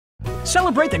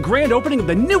Celebrate the grand opening of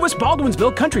the newest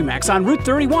Baldwinsville CountryMax on Route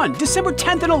 31, December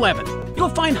 10th and 11th. You'll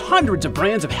find hundreds of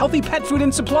brands of healthy pet food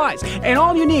and supplies, and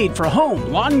all you need for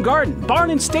home, lawn and garden, barn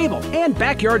and stable, and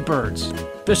backyard birds.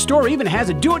 The store even has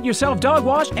a do-it-yourself dog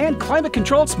wash and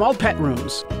climate-controlled small pet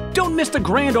rooms. Don't miss the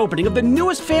grand opening of the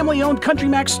newest family-owned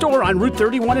CountryMax store on Route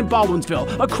 31 in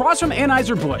Baldwinsville, across from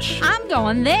Anheuser-Busch. I'm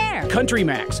going there.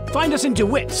 CountryMax. Find us in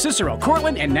DeWitt, Cicero,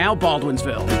 Cortland, and now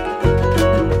Baldwinsville.